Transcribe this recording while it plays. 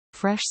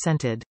Fresh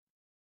scented.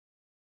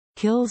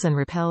 Kills and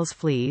repels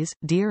fleas,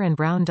 deer and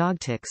brown dog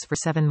ticks for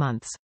 7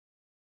 months.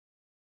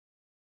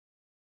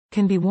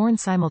 Can be worn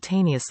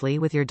simultaneously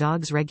with your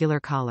dog's regular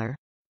collar.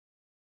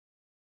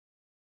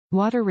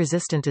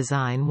 Water-resistant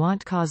design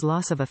won't cause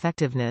loss of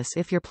effectiveness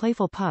if your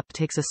playful pup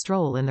takes a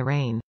stroll in the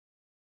rain.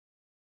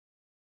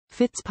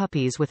 Fits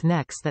puppies with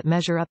necks that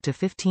measure up to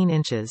 15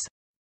 inches.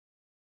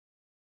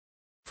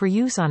 For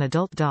use on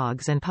adult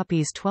dogs and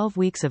puppies 12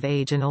 weeks of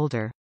age and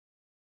older.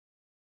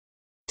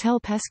 Tell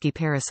pesky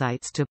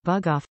parasites to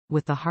bug off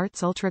with the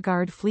Hartz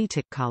UltraGuard Flea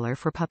tick collar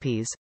for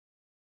puppies.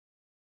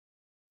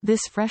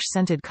 This fresh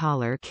scented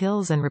collar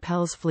kills and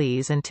repels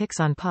fleas and ticks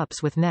on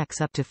pups with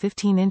necks up to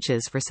 15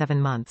 inches for 7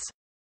 months.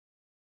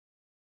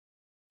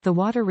 The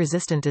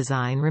water-resistant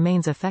design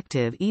remains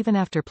effective even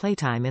after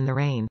playtime in the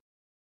rain.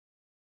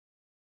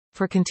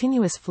 For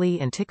continuous flea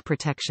and tick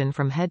protection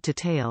from head to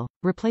tail,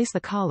 replace the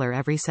collar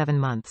every 7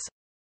 months.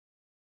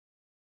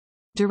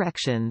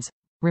 Directions.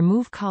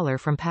 Remove collar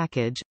from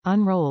package,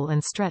 unroll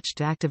and stretch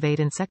to activate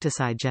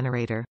insecticide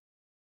generator.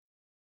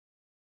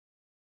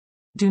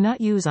 Do not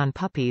use on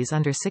puppies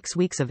under 6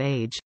 weeks of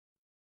age.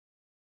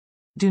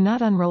 Do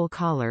not unroll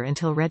collar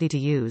until ready to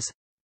use.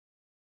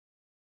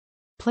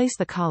 Place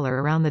the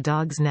collar around the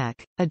dog's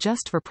neck,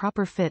 adjust for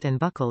proper fit and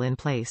buckle in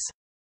place.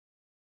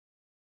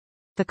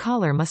 The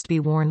collar must be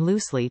worn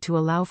loosely to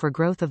allow for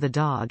growth of the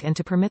dog and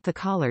to permit the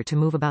collar to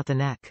move about the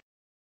neck.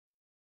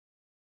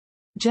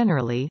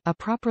 Generally, a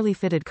properly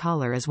fitted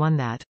collar is one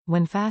that,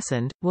 when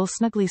fastened, will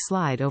snugly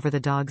slide over the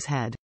dog's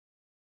head.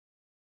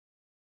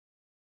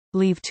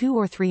 Leave 2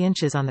 or 3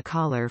 inches on the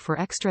collar for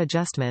extra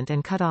adjustment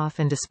and cut off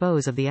and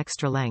dispose of the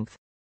extra length.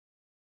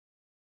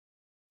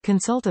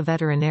 Consult a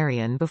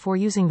veterinarian before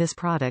using this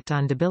product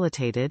on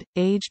debilitated,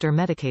 aged or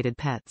medicated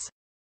pets.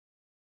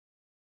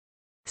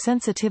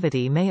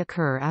 Sensitivity may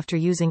occur after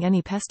using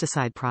any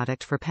pesticide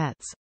product for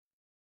pets.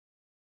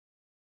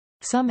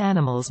 Some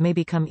animals may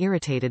become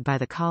irritated by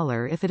the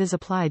collar if it is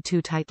applied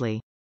too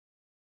tightly.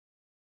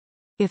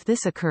 If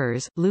this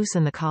occurs,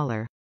 loosen the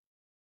collar.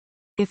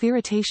 If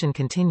irritation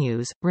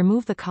continues,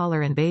 remove the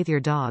collar and bathe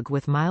your dog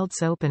with mild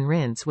soap and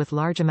rinse with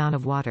large amount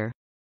of water.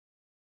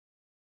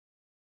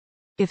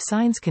 If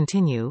signs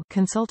continue,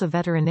 consult a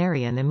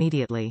veterinarian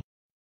immediately.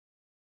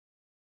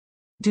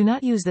 Do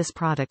not use this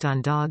product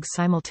on dogs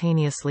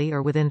simultaneously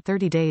or within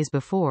 30 days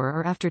before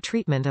or after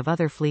treatment of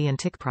other flea and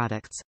tick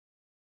products.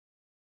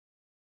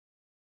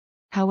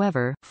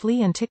 However,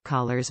 flea and tick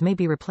collars may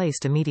be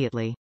replaced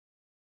immediately.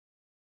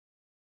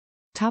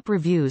 Top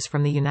reviews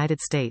from the United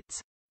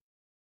States.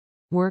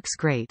 Works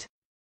great.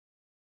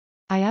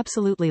 I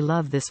absolutely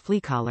love this flea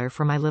collar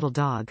for my little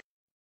dog.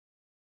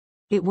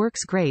 It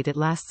works great, it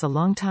lasts a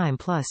long time,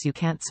 plus you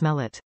can't smell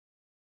it.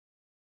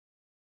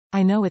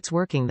 I know it's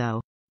working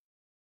though.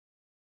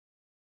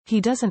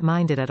 He doesn't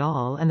mind it at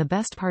all, and the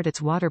best part,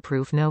 it's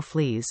waterproof, no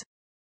fleas.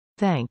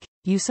 Thank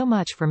you so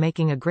much for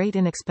making a great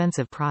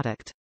inexpensive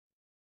product.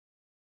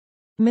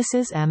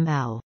 Mrs.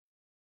 M.L.